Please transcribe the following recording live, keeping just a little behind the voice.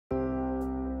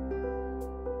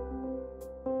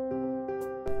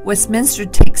Westminster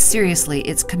takes seriously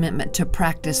its commitment to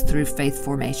practice through faith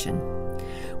formation.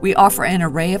 We offer an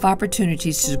array of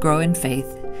opportunities to grow in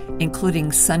faith,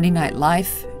 including Sunday night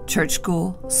life, church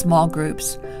school, small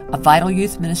groups, a vital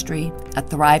youth ministry, a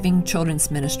thriving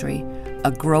children's ministry,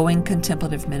 a growing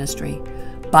contemplative ministry,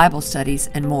 Bible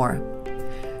studies, and more.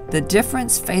 The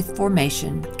difference faith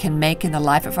formation can make in the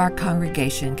life of our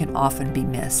congregation can often be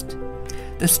missed.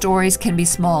 The stories can be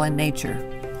small in nature: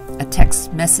 a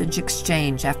text message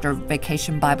exchange after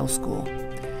vacation Bible school,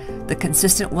 the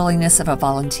consistent willingness of a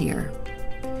volunteer,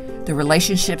 the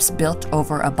relationships built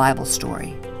over a Bible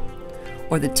story,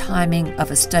 or the timing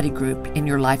of a study group in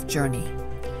your life journey.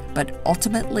 But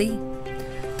ultimately,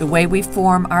 the way we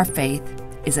form our faith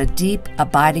is a deep,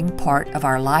 abiding part of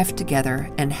our life together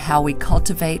and how we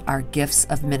cultivate our gifts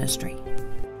of ministry.